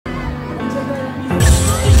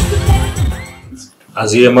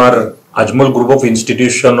আজি আমাৰ Ajmal group of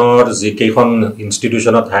ইনষ্টিটিউচনৰ যিকেইখন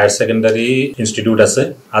ইনষ্টিটিউচনত হায়াৰ ছেকেণ্ডাৰী ইনষ্টিটিউট আছে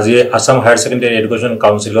আজি আসাম হায়াৰ ছেকেণ্ডাৰী এডুকেশ্যন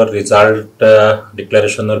কাউন্সিলৰ ৰিজাল্ট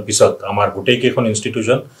ডিক্লাৰেশ্যনৰ পিছত আমাৰ গোটেইকেইখন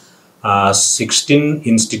ইনষ্টিটিউচন 16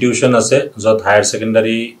 ইনষ্টিটিউচন আছে য'ত higher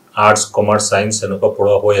secondary arts commerce science এনেকুৱা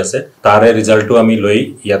পঢ়োৱা হৈ আছে তাৰে ৰিজাল্টটো আমি লৈ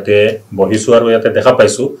ইয়াতে বহিছো আৰু ইয়াতে দেখা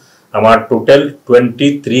পাইছো আমাৰ টোটাল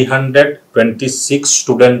 2326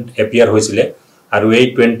 ষ্টুডেণ্ট এপিয়াৰ হৈছিলে আৰু এই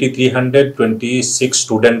 2326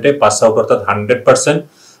 ষ্টুডেণ্টে পাছ আউট অৰ্থাৎ 100%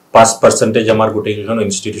 পাছ পাৰ্চেন্টেজ আমাৰ গোটেইকেইখন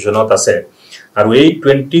ইনষ্টিটিউচনত আছে আৰু এই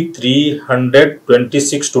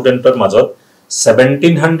 2326 ষ্টুডেণ্টৰ মাজত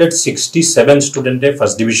 1767 ষ্টুডেণ্টে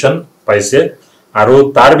ফাৰ্ষ্ট ডিভিজন পাইছে আৰু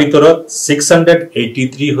তাৰ ভিতৰত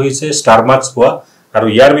 683 হৈছে ষ্টাৰ মাৰ্কস পোৱা আৰু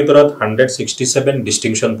ইয়াৰ ভিতৰত 167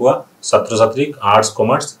 ডিস্টিংশন পোৱা ছাত্ৰ ছাত্ৰীক আৰ্টছ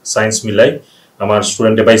কমাৰ্চ সায়েন্স মিলাই আমাৰ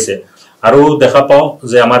ষ্টুডেণ্টে পাইছে আৰু দেখা পাও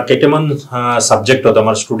যে আমাৰ কেইটামান সাবজেক্টত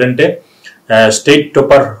আমাৰ ষ্টুডেণ্টে ষ্টেট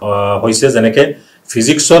টপাৰ হৈছে যেনেকে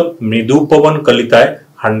ফিজিক্সত মৃদু পৱন কলিতাই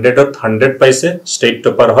 100ত 100 পাইছে ষ্টেট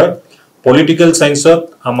টপাৰ হয় পলিটিক্যাল সায়েন্সত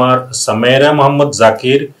আমাৰ সামেৰা Muhammad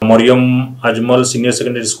Zakir Mariam Ajmal senior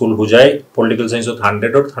secondary school হুজাই পলিটিক্যাল সায়েন্সত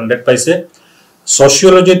 100ত 100 পাইছে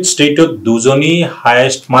Sociologyত ষ্টেটত দুজনী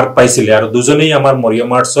হাইয়েস্ট মাৰ্ক পাইছিলে আৰু দুজনী আমাৰ মৰিয়ম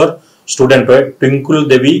আৰ্টছৰ ষ্টুডেণ্ট হয় টুইংকুল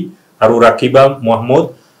দেৱী আৰু ৰাকিবা মোহাম্মদ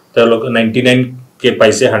তেওঁলোক 99 কে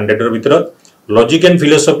পাইছে 100ৰ ভিতৰত লজিক এণ্ড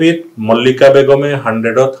ফিলসফিত মল্লিকা বেগমে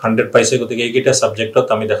 100ত 100 পাইছে গতিকে এইকেইটা সাবজেক্টত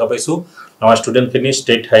আমি দেখা পাইছো আমাৰ ষ্টুডেণ্টখিনি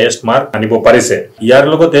ষ্টেট হাইয়েস্ট মাৰ্ক আনিব পাৰিছে ইয়াৰ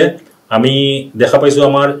লগতে আমি দেখা পাইছো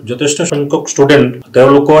আমাৰ যথেষ্ট সংখ্যক ষ্টুডেণ্ট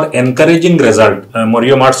তেওঁলোকৰ এনকাৰেজিং ৰিজাল্ট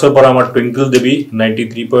মৰিয়ম আৰ্টছৰ পৰা আমাৰ টুইংকল দেৱী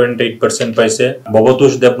 93.8% পাইছে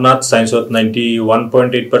ববতোষ দেৱনাথ সায়েন্সত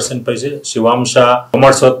 91.8% পাইছে শিৱাম শাহ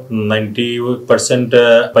কমাৰ্চত 90%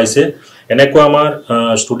 পাইছে এনেকুৱা আমাৰ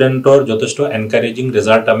ষ্টুডেণ্টৰ যথেষ্ট এনকাৰেজিং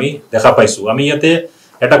ৰিজাল্ট আমি দেখা পাইছো আমি ইয়াতে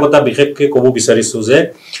এটা কথা বিশেষকৈ ক'ব বিচাৰিছো যে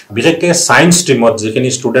বিশেষকৈ সায়েন্স ষ্ট্ৰীমত যিখিনি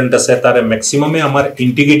ষ্টুডেণ্ট আছে তাৰে ম্যাক্সিমামে আমাৰ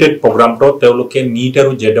ইন্টিগ্ৰেটেড প্ৰগ্ৰামটো তেওঁলোকে নীট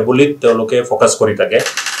আৰু জেডব্লিউত তেওঁলোকে ফোকাস কৰি থাকে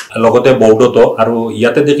লগতে বৰ্ডতো আৰু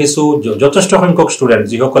ইয়াতে দেখিছো যথেষ্ট সংখ্যক ষ্টুডেণ্ট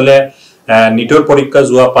যিসকলে নীটৰ পৰীক্ষা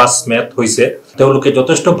যোৱা পাছ মেথ হৈছে তেওঁলোকে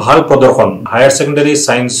যথেষ্ট ভাল প্ৰদৰ্শন হায়াৰ ছেকেণ্ডাৰী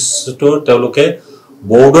সায়েন্সটো তেওঁলোকে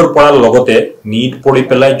বৰ্ডৰ পৰা লগতে নীট পঢ়ি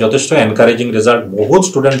পেলাই যথেষ্ট এনকাৰেজিং ৰিজাল্ট বহুত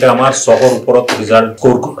ষ্টুডেণ্টে আমাৰ সহৰ ওপৰত ৰিজাল্ট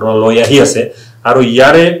স্কোৰ লৈ আহি আছে আৰু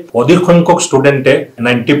ইয়াৰে অধিক সংখ্যক ষ্টুডেণ্টে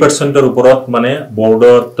 90%ৰ ওপৰত মানে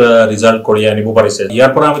বৰ্ডত ৰিজাল্ট কৰি আনিব পাৰিছে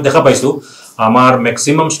ইয়াৰ পৰা আমি দেখা পাইছো আমাৰ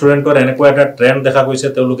ম্যাক্সিমাম ষ্টুডেণ্টৰ এনেকুৱা এটা ট্ৰেন্ড দেখা গৈছে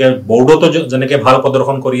তেওঁলোকে বৰ্ডতো যেনেকৈ ভাল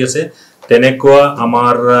প্ৰদৰ্শন কৰি আছে তেনেকুৱা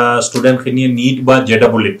আমাৰ ষ্টুডেণ্টখিনিয়ে নীট বা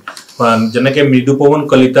জেডব্লিউ যেনেকৈ মৃদু পৱন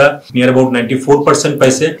কলিতা নিয়াৰ এবাউট 94%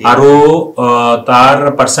 পাইছে আৰু তাৰ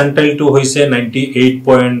পাৰ্চেন্টাইলটো হৈছে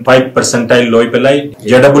 98.5 পাৰ্চেন্টাইল লৈ পেলাই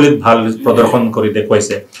জেডব্লিউত ভাল প্ৰদৰ্শন কৰি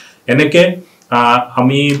দেখুৱাইছে এনেকৈ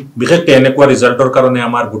আমি বিশেষকৈ এনেকুৱা ৰিজাল্টৰ কাৰণে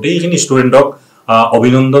আমাৰ গোটেইখিনি ষ্টুডেণ্টক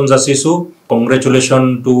অভিনন্দন যাচিছো congratulation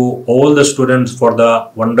to all the students for the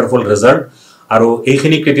wonderful result আৰু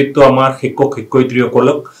এইখিনি ক্ৰেডিটটো আমাৰ শিক্ষক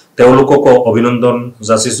শিক্ষয়িত্ৰীসকলক তেওঁলোকক অভিনন্দন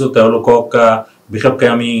যাচিছো তেওঁলোকক বিশেষকৈ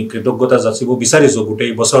আমি কৃতজ্ঞতা যাচিব বিচাৰিছো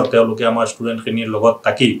গোটেই বছৰ তেওঁলোকে আমাৰ ষ্টুডেণ্টখিনিৰ লগত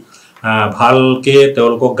থাকি ভালকে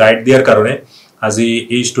তেওঁলোকক গাইড দিয়াৰ কাৰণে আজি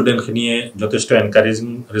এই ষ্টুডেণ্টখিনিয়ে যথেষ্ট এনকাৰেজিং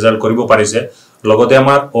ৰিজাল্ট কৰিব পাৰিছে লগতে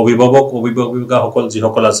আমাৰ অভিভাৱক অভিভাৱিকাসকল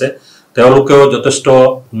যিসকল আছে তেওঁলোকেও যথেষ্ট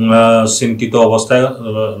চিন্তিত অৱস্থায়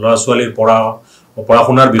ল'ৰা ছোৱালীৰ পঢ়া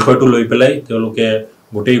শুনাৰ বিষয়টো লৈ পেলাই তেওঁলোকে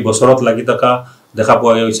গোটেই বছৰত লাগি থকা দেখা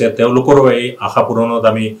পোৱা গৈছে তেওঁলোকৰ এই আশা পূৰণত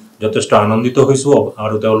আমি যথেষ্ট আনন্দিত হৈছো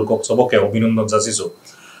আৰু তেওঁলোকক সবকে অভিনন্দন যাচিছো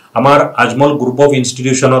আমাৰ আজমল গ্ৰুপ অফ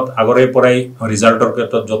ইনষ্টিটিউচনত আগৰে পৰাই ৰিজাল্টৰ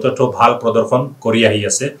ক্ষেত্ৰত যথেষ্ট ভাল প্ৰদৰ্শন কৰি আহি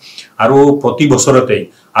আছে আৰু প্ৰতি বছৰতে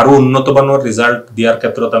আৰু উন্নতমানৰ ৰিজাল্ট দিয়াৰ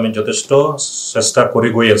ক্ষেত্ৰত আমি যথেষ্ট চেষ্টা কৰি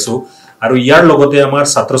গৈ আছো আৰু ইয়াৰ লগতে আমাৰ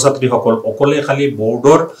ছাত্ৰ ছাত্ৰীসকল অকলে খালি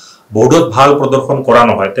বৰ্ডত ভাল প্ৰদৰ্শন কৰা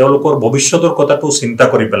নহয় তেওঁলোকৰ ভৱিষ্যতৰ কথাটো চিন্তা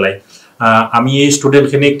কৰি পেলাই আমি এই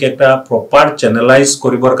ষ্টুডেণ্টখিনিক এটা প্ৰপাৰ চেনেলাইজ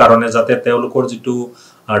কৰিবৰ কাৰণে যাতে তেওঁলোকৰ যিটো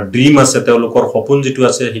ড্ৰিম আছে তেওঁলোকৰ সপোন যিটো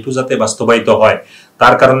আছে সেইটো যাতে বাস্তৱায়িত হয়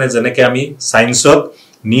তাৰ কাৰণে যেনেকৈ আমি সায়েন্সত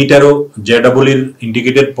নীট আৰু জেডব্লিউৰ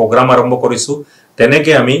ইন্টিগ্ৰেটেড প্ৰগ্ৰাম আৰম্ভ কৰিছো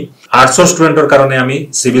তেনেকৈ আমি আৰ্টছৰ ষ্টুডেণ্টৰ কাৰণে আমি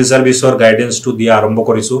সিভিল সাৰ্ভিসৰ গাইডেন্সটো দিয়া আৰম্ভ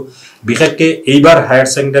কৰিছো বিশেষকৈ এইবাৰ হায়াৰ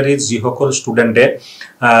ছেকেণ্ডাৰীত যিসকল ষ্টুডেণ্টে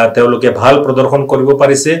তেওঁলোকে ভাল প্ৰদৰ্শন কৰিব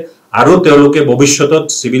পাৰিছে আৰু তেওঁলোকে ভৱিষ্যতত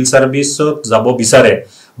সিভিল সাৰ্ভিসত যাব বিচাৰে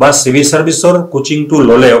বা সিভিল সাৰ্ভিসৰ কোচিংটো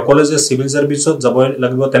ললে অকলে যে সিভিল সাৰ্ভিসত যাব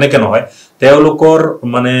লাগিব তেনেকৈ নহয় তেওঁলোকৰ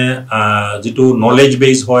মানে যেটো নলেজ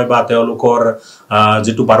বেস হয় বা তেওঁলোকৰ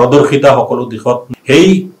যেটো পাৰদৰ্শিতা সকলো দিশত সেই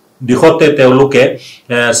দিখতে তেওঁলোকে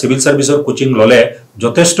সিভিল সাৰ্ভিসৰ কোচিং ললে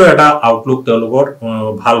যথেষ্ট এটা আউটলুক তেওঁলোকৰ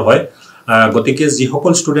ভাল হয় গতিকে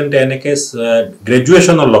যিসকল ষ্টুডেণ্টে এনেকৈ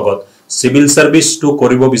গ্ৰেজুৱেচনৰ লগত সিভিল সাৰ্ভিস টু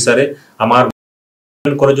কৰিব বিচাৰে আমাৰ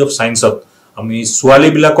কলেজ অফ সায়েন্সত আমি ছোৱালী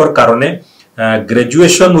বিলাকৰ কাৰণে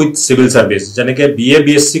গ্ৰেজুৱেচন উইথ সিভিল সাৰ্ভিস যেনেকে বিএ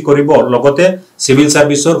বিএসসি কৰিব লগতে সিভিল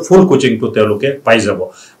সাৰ্ভিসৰ ফুল কোচিং টো তেওঁলোকে পাই যাব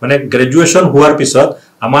মানে গ্ৰেজুৱেচন হোৱাৰ পিছত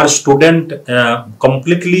আমাৰ ষ্টুডেন্ট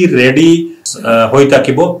কমপ্লিটলি ৰেডি হৈ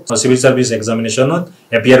থাকিব সিভিল সাৰ্ভিস এক্সামিনেশনত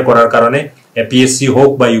এপিয়াৰ কৰাৰ কাৰণে এপিএসসি হোক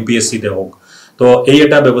বা ইউপিএসসি তে হোক তো এই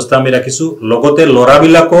এটা ব্যৱস্থা আমি ৰাখিছো লগতে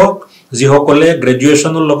লৰাবিলাকক যিসকলে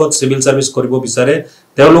গ্ৰেজুৱেচনৰ লগত সিভিল সাৰ্ভিস কৰিব বিচাৰে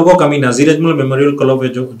তেওঁলোকক আমি Nazir Ajmal memorial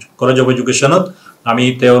college of এডুকেশ্যনত আমি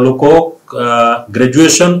তেওঁলোকক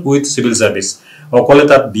গ্ৰেজুৱেচন উইথ সিভিল সাৰ্ভিস অকলে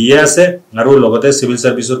তাত বিএ আছে আৰু লগতে সিভিল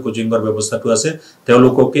সাৰ্ভিসৰ কোচিংৰ ব্যৱস্থাটো আছে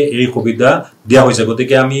তেওঁলোককে এই সুবিধা দিয়া হৈছে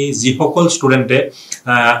গতিকে আমি যিসকল ষ্টুডেন্টে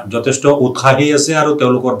যথেষ্ট উৎসাহী আছে আৰু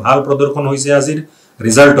তেওঁলোকৰ ভাল প্ৰদৰ্শন হৈছে আজিৰ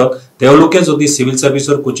ৰিজাল্টত তেওঁলোকে যদি সিভিল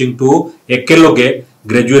সাৰ্ভিসৰ কোচিংটো একেলগে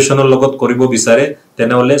গ্ৰেজুৱেচনৰ লগত কৰিব বিচাৰে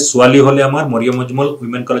তেনেহলে ছোৱালী হলে আমাৰ Mariam Ajmal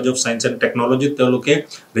women college of science and টেকনলজিত তেওঁলোকে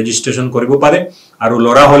ৰেজিষ্ট্ৰেচন কৰিব পাৰে আৰু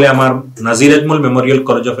লৰা হলে আমাৰ Nazir Ajmal memorial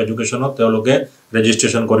college of এডুকেশ্যনত তেওঁলোকে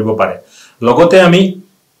ৰেজিষ্ট্ৰেচন কৰিব পাৰে লগতে আমি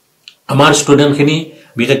আমাৰ ষ্টুডেন্টখিনি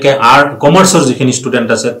বিশেষকৈ কমাৰ্চৰ যিখিনি ষ্টুডেন্ট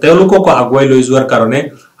আছে তেওঁলোকক আগুৱাই লৈ যোৱাৰ কাৰণে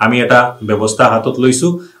আমি এটা ব্যৱস্থা হাতত লৈছো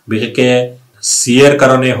বিশেষকৈ সিএৰ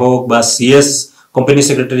কাৰণে হোক বা সিএস কোম্পানী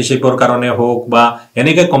সেক্ৰেটাৰিশ্বিপৰ কাৰণে হোক বা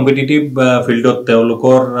এনেকে কম্পিটিটিভ ফিল্ডত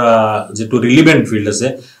তেওঁলোকৰ যেটো ৰিলেভেন্ট ফিল্ড আছে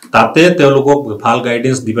তাতে তেওঁলোকক ভাল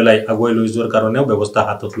গাইডেন্স দি পেলাই আগুৱাই লৈ যোৱাৰ কাৰণেও ব্যৱস্থা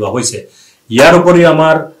হাতত লোৱা হৈছে ইয়াৰ উপৰি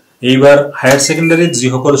আমাৰ এইবাৰ হায়াৰ সেকেন্ডাৰীত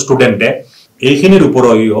যিসকল ষ্টুডেন্টে এইখিনিৰ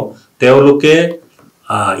উপৰিও তেওঁলোকে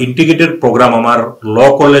ইন্টিগ্ৰেটেড প্ৰগ্ৰাম আমাৰ ল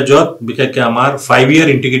কলেজত বিশেষকৈ আমাৰ 5 ইয়াৰ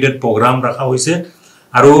ইন্টিগ্ৰেটেড প্ৰগ্ৰাম ৰাখা হৈছে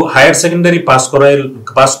আৰু হায়াৰ সেকেন্ডাৰী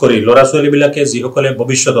পাস কৰি লৰা ছোৱালী বিলাকে যিসকলে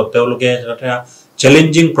ভৱিষ্যতত তেওঁলোকে এটা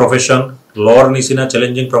চ্যালেঞ্জিং প্ৰফেশন লৰ নিচিনা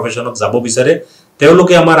চ্যালেঞ্জিং প্ৰফেশনত যাব বিচাৰে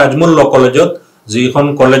তেওঁলোকে আমাৰ আজমল ল কলেজত যিখন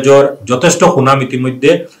কলেজৰ যথেষ্ট সুনাম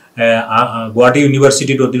ইতিমধ্যে গুৱাহাটী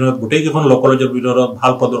ইউনিভাৰ্সিটিৰ অধীনত গোটেইখন ল কলেজৰ ভিতৰত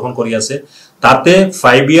ভাল প্ৰদৰ্শন কৰি আছে তাতে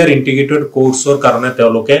 5 ইয়াৰ ইন্টিগ্ৰেটেড কোৰ্সৰ কাৰণে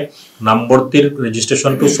তেওঁলোকে নামভৰ্তিৰ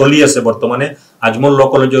ৰেজিষ্ট্ৰেচনটো চলি আছে বৰ্তমানে আজমল ল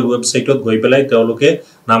কলেজৰ ওয়েবসাইটত গৈ পেলাই তেওঁলোকে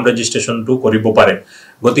নাম ৰেজিষ্ট্ৰেচনটো কৰিব পাৰে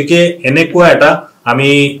গতিকে এনেকুৱা এটা আমি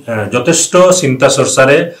যথেষ্ট চিন্তা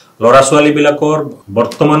চৰ্চাৰে লৰা ছোৱালী বিলাকৰ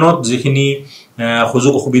বৰ্তমানত যিখিনি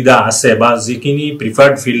সুযোগ সুবিধা আছে বা যিখিনি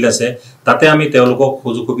প্ৰিফাৰ্ড ফিল্ড আছে তাতে আমি তেওঁলোকক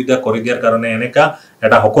সুযোগ সুবিধা কৰি দিয়াৰ কাৰণে এনেকা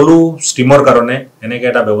এটা সকলো ষ্ট্ৰীমৰ কাৰণে এনেকা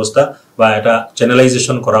এটা ব্যৱস্থা বা এটা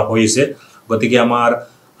চেনেলাইজেশ্যন কৰা হৈছে গতিকে আমাৰ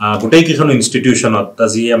গোটেই কিখন ইনষ্টিটিউচনত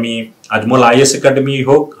আজি আমি আজমল আইএছ একাডেমি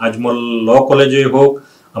হোক আজমল ল কলেজে হোক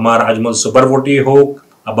আমাৰ আজমল সুপাৰফৰ্টি হোক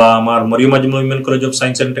বা আমাৰ Mariam Ajmal women college of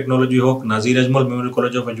science and technology হোক Nazir Ajmal memorial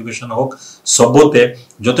college of education হোক সবতে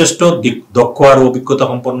যথেষ্ট দক্ষ আৰু অভিজ্ঞতা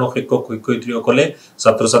সম্পন্ন শিক্ষক শিক্ষয়িত্ৰীসকলে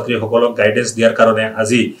ছাত্ৰ ছাত্ৰীসকলক গাইডেন্স দিয়াৰ কাৰণে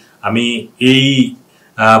আজি আমি এই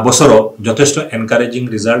বছৰত যথেষ্ট এনকাৰেজিং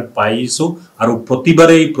ৰিজাল্ট পাইছো আৰু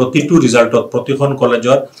প্ৰতিবাৰে প্ৰতিটো ৰিজাল্টত প্ৰতিখন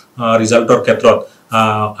কলেজৰ ৰিজাল্টৰ ক্ষেত্ৰত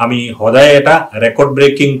আমি সদায় এটা ৰেকৰ্ড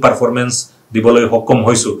ব্ৰেকিং পাৰফৰমেন্স দিবলৈ সক্ষম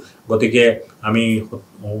হৈছো গতিকে আমি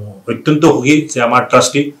অত্যন্ত সুখী যে আমাৰ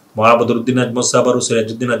ট্ৰাষ্টি মহাবদৰুদ্দিন আজমল সাহেব আৰু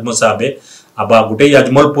সিৰাজউদ্দিন আজমল সাহেবে আবা গোটেই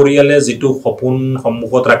আজমল পৰিয়ালে যেটো সপোন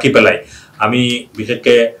সন্মুখত ৰাখি পেলাই আমি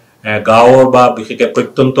বিশেষকৈ গাঁৱৰ বা বিশেষকৈ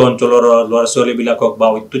প্ৰত্যন্ত অঞ্চলৰ ল'ৰা ছোৱালী বিলাকক বা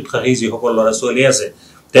অত্যুৎসাহী যিসকল ল'ৰা ছোৱালী আছে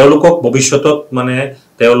তেওঁলোকক ভৱিষ্যতত মানে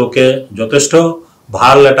তেওঁলোকে যথেষ্ট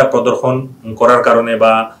ভাল এটা প্ৰদৰ্শন কৰাৰ কাৰণে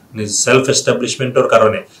বা সেলফ এস্টাব্লিশমেন্টৰ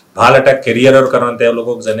কাৰণে ভাল এটা কেৰিয়াৰৰ কাৰণে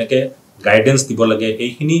তেওঁলোকক যেনেকে গাইডেন্স দিব লাগে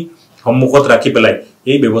এইখিনি সন্মুখত ৰাখি পেলাই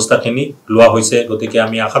এই ব্যৱস্থাখিনি লোৱা হৈছে গতিকে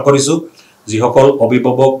আমি আশা কৰিছো যিসকল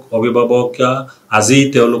অভিভাৱক আজি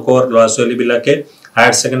তেওঁলোকৰ ল'ৰা ছোৱালী বিলাকে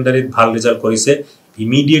হায়াৰ সেকেন্ডাৰীত ভাল ৰিজাল্ট কৰিছে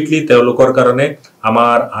ইমিডিয়েটলি তেওঁলোকৰ কাৰণে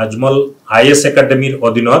আমাৰ আজমল আইএছ একাডেমিৰ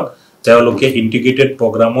অধীনত তেওঁলোকে ইন্টিগ্ৰেটেড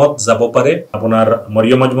প্ৰগ্ৰামত যাব পাৰে আপোনাৰ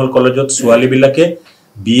মৰিয়ম আজমল কলেজত ছোৱালী বিলাকে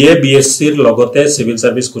বিএ বিএসসিৰ লগতে সিভিল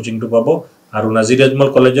সাৰ্ভিস কোচিংটো পাব আৰু নাজিৰ আজমল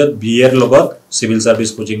কলেজত বিএৰ লগত সিভিল সাৰ্ভিস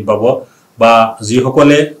কোচিং পাব বা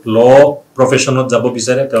যিসকলে ল প্ৰফেশনত যাব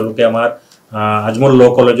বিচাৰে তেওঁলোকে আমাৰ আজমল ল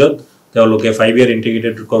কলেজত তেওঁলোকে 5 ইয়াৰ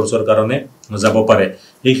ইন্টিগ্ৰেটেড কোৰ্সৰ কাৰণে যাব পাৰে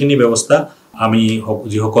এইখিনি ব্যৱস্থা আমি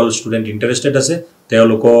যিসকল ষ্টুডেন্ট ইন্টাৰেষ্টেড আছে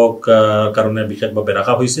তেওঁলোকক কাৰণে বিশেষভাৱে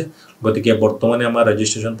ৰাখা হৈছে গতিকে বৰ্তমানে আমাৰ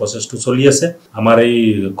ৰেজিষ্ট্ৰেচন প্ৰচেছটো চলি আছে আমাৰ এই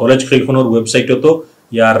কলেজ কেইখনৰ ওয়েবসাইটতো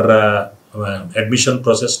ইয়াৰ এডমিশন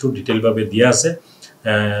প্ৰচেছটো ডিটেইলভাৱে দিয়া আছে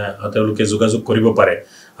তেওঁলোকে যোগাযোগ কৰিব পাৰে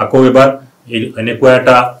আকৌ এবাৰ এনেকুৱা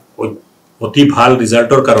এটা অতি ভাল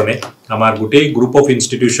ৰিজাল্টৰ কাৰণে আমাৰ গোটেই গ্ৰুপ অফ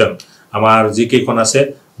ইনষ্টিটিউচন আমাৰ যি কেইখন আছে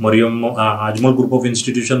Mariam Ajmal group of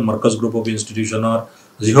institution Marcus group of ইনষ্টিটিউচনৰ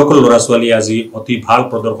যিসকল ল'ৰা ছোৱালী আজি অতি ভাল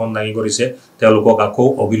প্ৰদৰ্শন দাঙি কৰিছে তেওঁলোকক আকৌ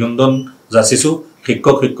অভিনন্দন যাচিছো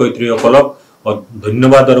শিক্ষক শিক্ষয়িত্ৰীসকলক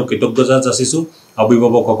ধন্যবাদ আৰু কৃতজ্ঞতা যাচিছো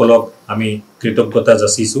অভিভাৱকসকলক আমি কৃতজ্ঞতা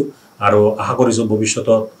যাচিছো আৰু আশা কৰিছো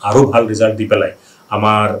ভৱিষ্যতত আৰু ভাল ৰিজাল্ট দি পেলাই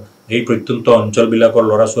আমাৰ এই প্ৰত্যন্ত অঞ্চলবিলাকৰ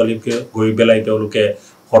ল'ৰা ছোৱালীকে গৈ পেলাই তেওঁলোকে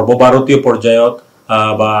সৰ্বভাৰতীয় পৰ্যায়ত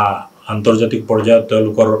বা আন্তৰ্জাতিক পৰ্যায়ত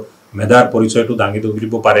তেওঁলোকৰ মেধাৰ পৰিচয়টো দাঙি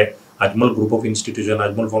ধৰিব পাৰে Ajmal group of institution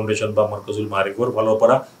Ajmal foundation বা মাৰ্কাজুল মাৰিফৰ ফালৰ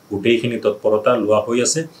পৰা গোটেইখিনি তৎপৰতা লোৱা হৈ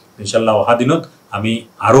আছে ইনশাআল্লাহ অহা দিনত আমি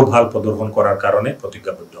আৰু ভাল প্ৰদৰ্শন কৰাৰ কাৰণে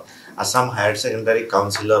প্ৰতিজ্ঞাবদ্ধ আসাম হায়াৰ সেকেন্ডাৰী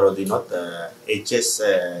কাউন্সিলৰ অধীনত এইচএস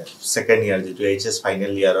সেকেন্ড ইয়াৰ যেটো এইচএস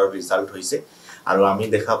ফাইনেল ইয়াৰৰ ৰিজাল্ট হৈছে আৰু আমি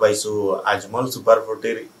দেখা পাইছো আজমল সুপাৰ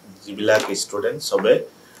 40 যিবিলাক ষ্টুডেন্ট সবে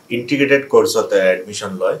ইন্টিগ্ৰেটেড কোৰ্সত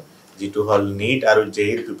এডমিশন লয় যেটো হল নীট আৰু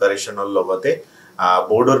জেইৰ প্ৰিপাৰেচনৰ লগতে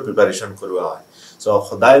বোৰ্ডৰ প্ৰিপাৰেচন কৰোৱা হয় সো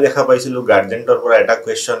খদাই দেখা পাইছিলো গাৰ্জেন্টৰ পৰা এটা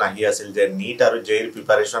কোৱেশ্চন আহি আছিল যে নীট আৰু জেইৰ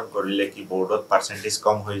প্ৰিপাৰেচন কৰিলে কি বোৰ্ডত পাৰ্সেন্টেজ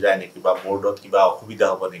কম হৈ যায় নেকি বা বোৰ্ডত কিবা অসুবিধা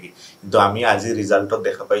হ'ব নেকি কিন্তু আমি আজি ৰিজাল্টত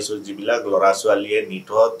দেখা পাইছো যিবিলাক লৰা ছোৱালীয়ে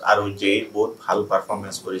নীটত আৰু জেইৰ বহুত ভাল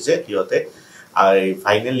পাৰফৰম্যান্স কৰিছে কিয়তে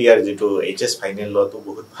ফাইনেল ইয়াৰ যেটো এইচএস ফাইনেল লটো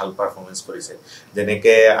বহুত ভাল পাৰফৰম্যান্স কৰেছে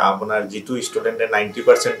যেনেকে আপনাৰ যেটো স্টুডেন্টে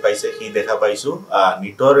 90% পাইছে কি দেখা পাইছো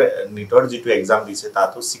নিটৰ যেটো এক্সাম দিছে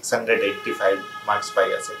তাতো 685 মার্কস পাই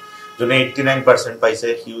আছে জনে 89% পাইছে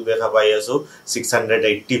হিউ দেখা পাই আছো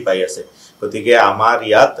 680 পাই আছে গতিকে আমাৰ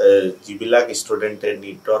ইয়াত যিবিলাক স্টুডেন্টে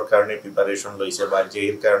নিটৰ কাৰণে প্ৰিপাৰেচন লৈছে বা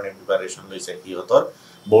জেইৰ কাৰণে প্ৰিপাৰেচন লৈছে হিহঁতৰ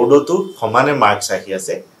বোৰ্ডতো সমানে মাৰ্কস আহি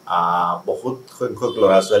আছে বহুত সংখ্যক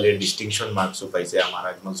ল'ৰা ছোৱালীৰ ডিস্টিংশন মাৰ্কসও পাইছে আমাৰ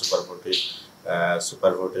আজমল সুপাৰ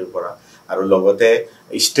 40 পৰা আৰু লগতে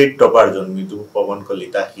state topper John Mitu Pawan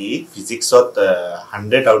Kalita he ফিজিক্সত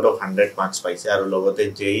 100 out of 100 marks পাইছে আৰু লগতে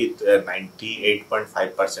জেইত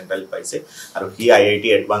 98.5% পাইছে আৰু হি আইআইটি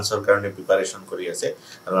এডভান্সৰ কাৰণে প্ৰিপাৰেচন কৰি আছে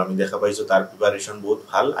আৰু আমি দেখা পাইছো তাৰ প্ৰিপাৰেচন বহুত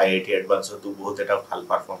ভাল আইআইটি এডভান্সতো বহুত এটা ভাল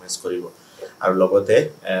পাৰফৰম্যান্স কৰিব আৰু লগতে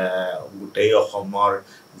গুটেই অসমৰ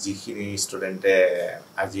যিখিনি স্টুডেন্টে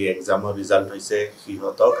আজি এক্সামৰ ৰিজাল্ট হৈছে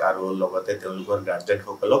হিহঁতক আৰু লগতে তেওঁলোকৰ গাৰ্জেন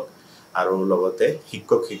সকলক আৰু লগতে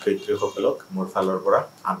শিক্ষক শিক্ষয়িত্ৰী সকলক মোৰ ফালৰ পৰা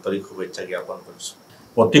আন্তৰিক শুভেচ্ছা জ্ঞাপন কৰিছো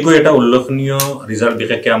অতিকৈ এটা উল্লেখনীয় ৰিজাল্ট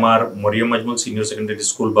বিশেষকৈ আমাৰ Mariam Ajmal senior secondary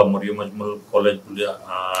school বা মৰিয়ম আজমল কলেজ বুলি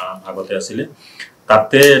আগতে আছিলে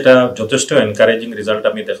তাতে এটা যথেষ্ট এনকাৰেজিং ৰিজাল্ট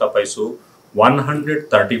আমি দেখা পাইছো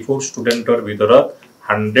 134 ষ্টুডেন্টৰ ভিতৰত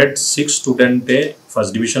 106 স্টুডেন্টে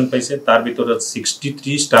ফাৰ্স্ট ডিভিশন পাইছে তাৰ ভিতৰত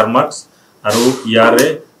 63 স্টাৰ মাৰ্কস আৰু ইয়াৰে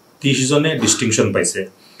 30 জনে ডিস্টিংশন পাইছে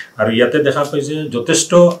আৰু ইয়াতে দেখা পাইছে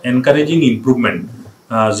যথেষ্ট এনকাৰেজিং ইমপ্ৰুভমেন্ট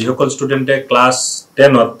যিসকল স্টুডেন্টে ক্লাস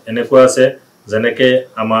 10ত এনেকুৱা আছে যেনেকে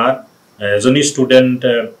আমাৰ এজনী স্টুডেন্ট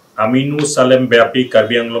আমিনু সালেম ব্যাপী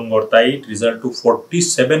কাৰ্বি আংলংৰ তাই ৰিজাল্টটো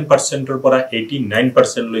 47% পৰা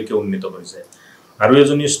 89% লৈকে উন্নীত হৈছে আৰু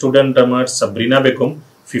এজনী স্টুডেন্ট আমাৰ সাবৰিনা বেগম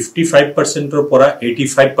 55% পৰা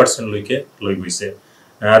 85% লৈকে লৈ গৈছে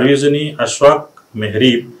আৰু এজনী আশৰাক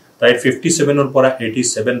মেহৰিব তাই 57 পৰা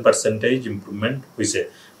 87% ইমপ্ৰুভমেন্ট হৈছে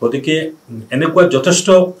গতিকে এনেকুৱা যথেষ্ট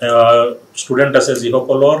স্টুডেন্ট আছে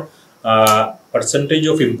যিসকলৰ পাৰ্সেন্টেজ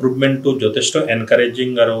অফ ইমপ্ৰুভমেন্ট টু যথেষ্ট এনকাৰেজিং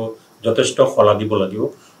আৰু যথেষ্ট খলা দিব লাগিব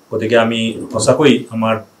গতিকে আমি সঁচাকৈ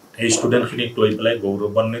আমাৰ এই স্টুডেন্টখিনিক লৈ পেলাই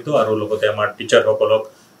গৌৰৱান্বিত আৰু লগতে আমাৰ টিচাৰ সকলক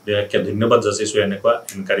ধন্যবাদ যাচিছো এনেকুৱা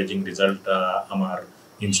এনকাৰেজিং ৰিজাল্ট আমাৰ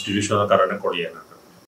ইনষ্টিটিউশনৰ কাৰণে কৰি আনা